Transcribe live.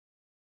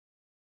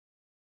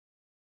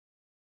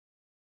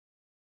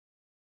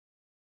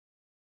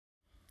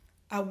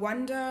I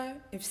wonder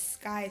if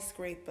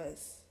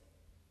skyscrapers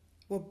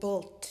were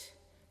built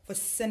for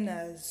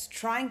sinners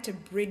trying to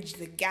bridge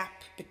the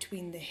gap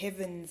between the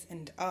heavens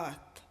and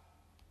earth.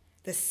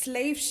 The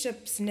slave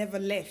ships never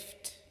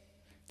left.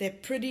 They're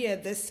prettier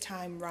this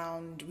time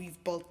round.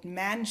 We've built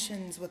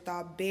mansions with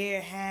our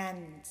bare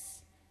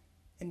hands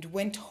and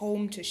went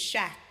home to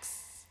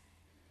shacks.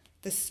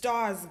 The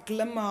stars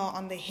glimmer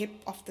on the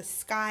hip of the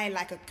sky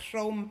like a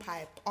chrome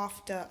pipe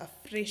after a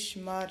fresh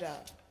murder.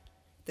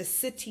 The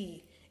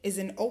city is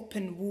an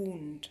open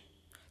wound.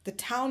 The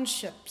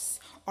townships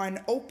are an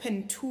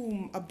open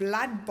tomb, a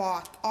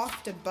bloodbath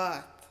after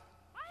birth.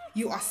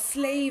 You are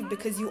slave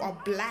because you are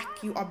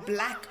black. You are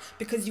black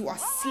because you are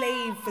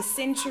slave. For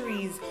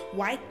centuries,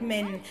 white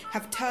men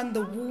have turned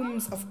the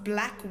wombs of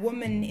black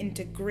women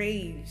into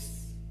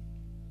graves.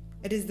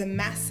 It is the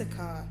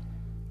massacre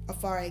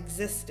of our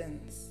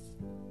existence.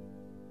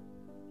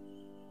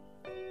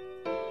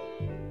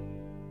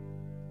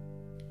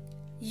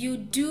 You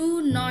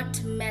do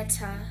not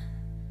matter.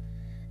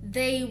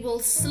 They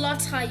will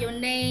slaughter your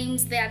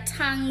names, their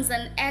tongues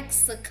and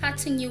axe are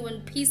cutting you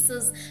in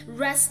pieces.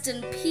 Rest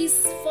in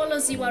peace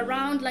follows you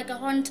around like a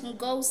haunting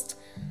ghost.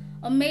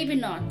 Or maybe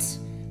not,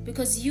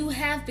 because you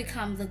have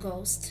become the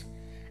ghost.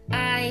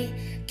 I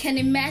can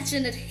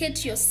imagine it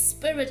hit your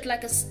spirit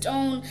like a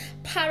stone,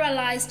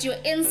 paralyzed your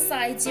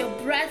insides, your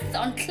breath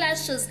on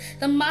clashes,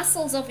 the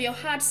muscles of your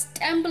heart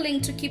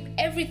stumbling to keep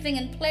everything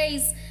in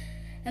place.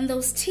 And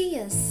those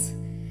tears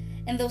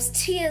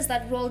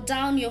that rolled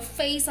down your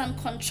face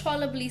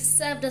uncontrollably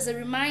served as a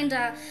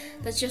reminder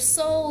that your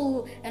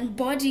soul and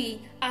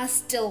body are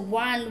still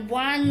one.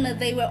 One,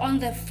 they were on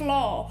the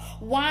floor.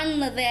 One,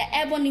 their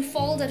ebony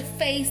folded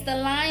face, the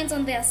lines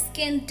on their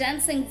skin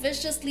dancing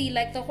viciously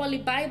like the Holy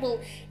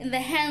Bible in the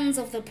hands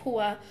of the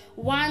poor.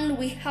 One,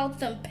 we helped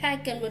them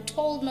pack and were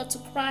told not to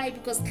cry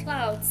because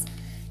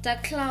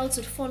dark clouds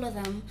would follow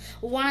them.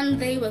 One,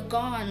 they were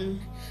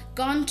gone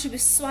to be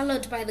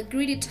swallowed by the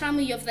greedy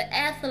tummy of the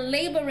earth,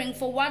 laboring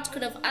for what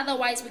could have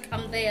otherwise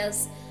become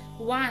theirs.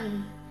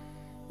 One,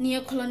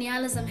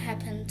 neocolonialism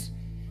happened,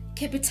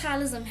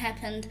 capitalism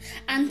happened,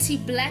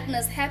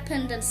 anti-blackness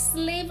happened, and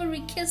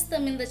slavery kissed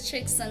them in the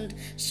cheeks and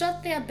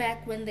shot their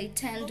back when they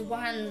turned.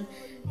 One,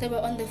 they were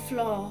on the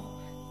floor,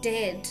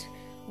 dead.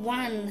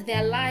 One,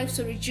 their lives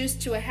were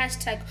reduced to a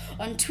hashtag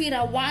on Twitter.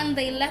 One,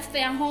 they left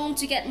their home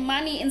to get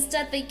money.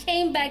 Instead, they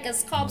came back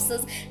as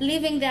corpses,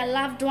 leaving their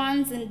loved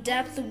ones in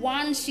depth.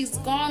 One, she's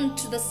gone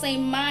to the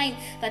same mine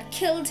that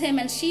killed him,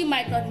 and she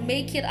might not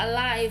make it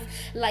alive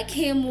like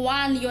him.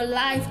 One, your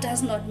life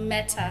does not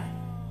matter.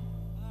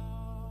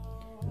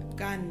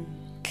 Gun,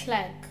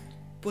 Clack,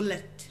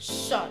 bullet,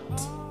 shot,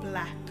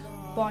 black,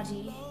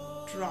 body,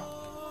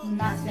 drop,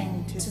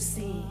 nothing to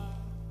see.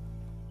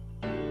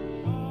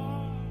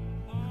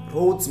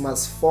 Rhodes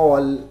must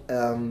fall.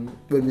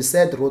 When we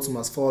said Rhodes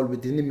must fall, we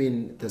didn't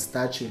mean the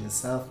statue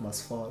itself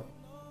must fall,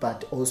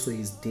 but also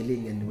his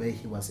dealing and where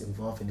he was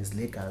involved in his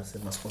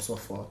legals must also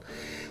fall.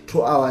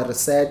 Through our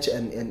research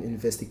and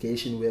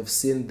investigation, we have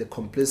seen the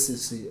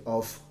complicity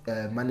of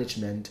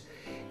management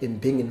in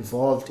being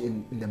involved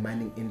in the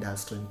mining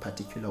industry in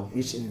particular,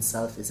 which in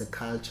itself is a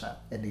culture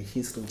and a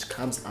history which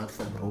comes out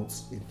from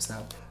Rhodes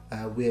himself.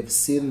 We have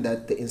seen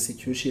that the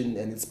institution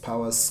and its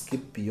powers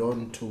skip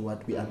beyond to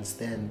what we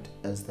understand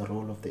as the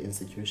role of the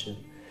institution,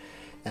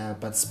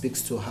 but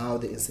speaks to how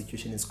the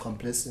institution is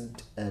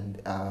complicit and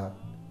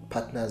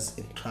partners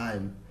in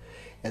crime.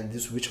 And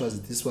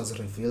this was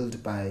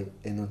revealed by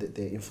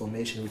the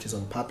information which is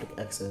on public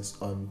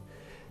access on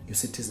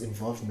UCT's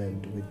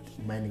involvement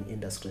with mining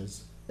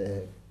industries.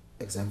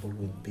 Example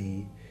would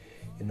be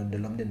the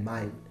London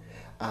mine.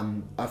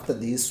 After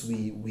this,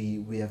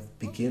 we have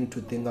begun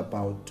to think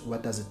about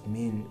what does it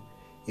mean,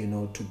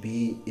 to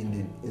be in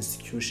an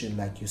institution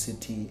like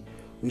UCT,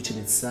 which in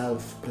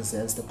itself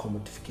presents the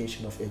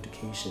commodification of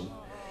education,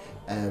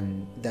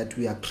 that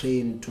we are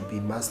trained to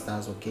be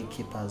masters or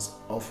gatekeepers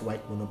of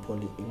white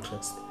monopoly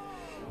interest,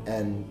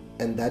 and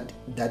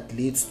that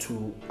leads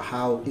to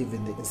how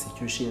even the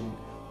institution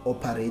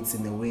operates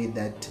in a way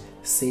that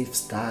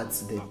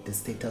safeguards the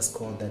status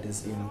quo that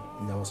is in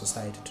our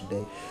society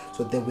today.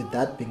 So then, with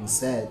that being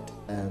said,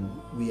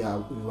 we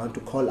want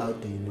to call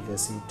out the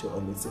university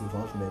on its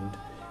involvement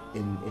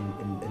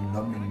in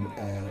London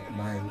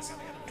mines,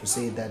 to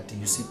say that the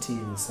UCT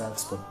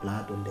themselves got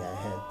blood on their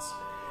heads,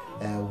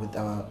 with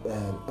our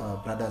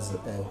brothers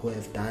who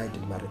have died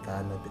in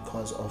Marikana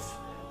because of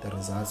the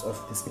results of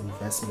this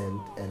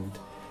investment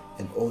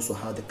and also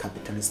how the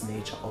capitalist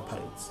nature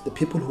operates. The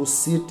people who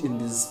sit in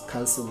these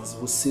councils,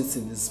 who sit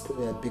in this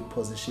big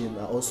position,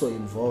 are also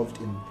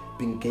involved in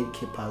being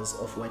gatekeepers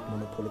of white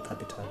monopoly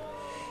capital.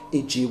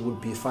 E.g.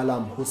 would be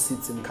Falam, who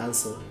sits in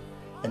council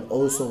and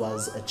also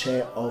was a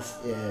chair of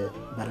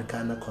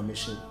Marikana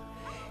Commission.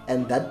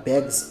 And that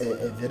begs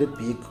a very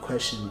big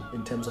question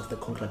in terms of the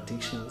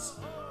contradictions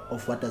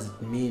of what does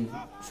it mean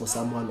for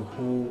someone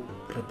who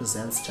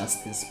represents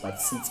justice but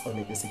sits on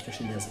an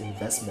institution as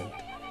investment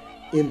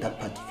in that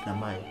particular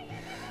mine.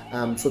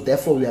 So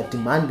therefore we are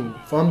demanding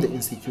from the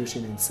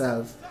institution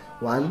itself,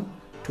 one,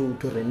 to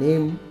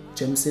rename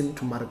Jameson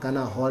to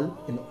Marikana Hall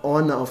in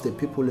honor of the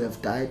people who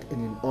have died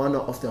and in honor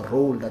of the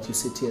role that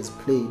UCT has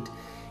played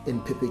in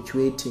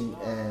perpetuating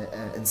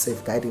and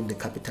safeguarding the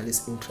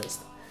capitalist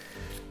interest.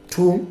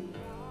 2,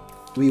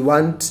 we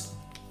want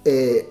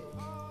the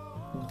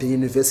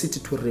university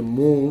to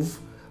remove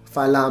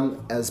Falam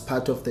as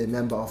part of the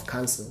member of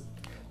council,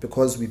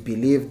 because we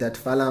believe that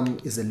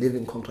Falam is a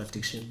living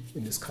contradiction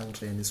in this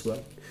country and this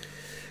world.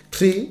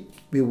 3,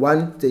 we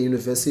want the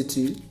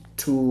university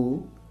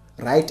to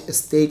write a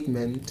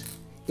statement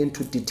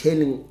into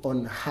detailing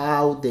on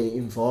how they're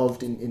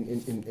involved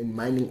in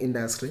mining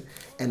industry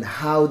and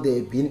how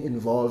they've been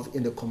involved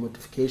in the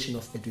commodification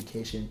of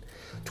education,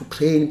 to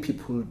train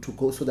people to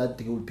go so that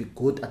they will be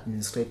good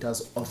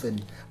administrators of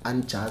an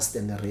unjust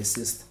and a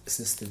racist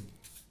system.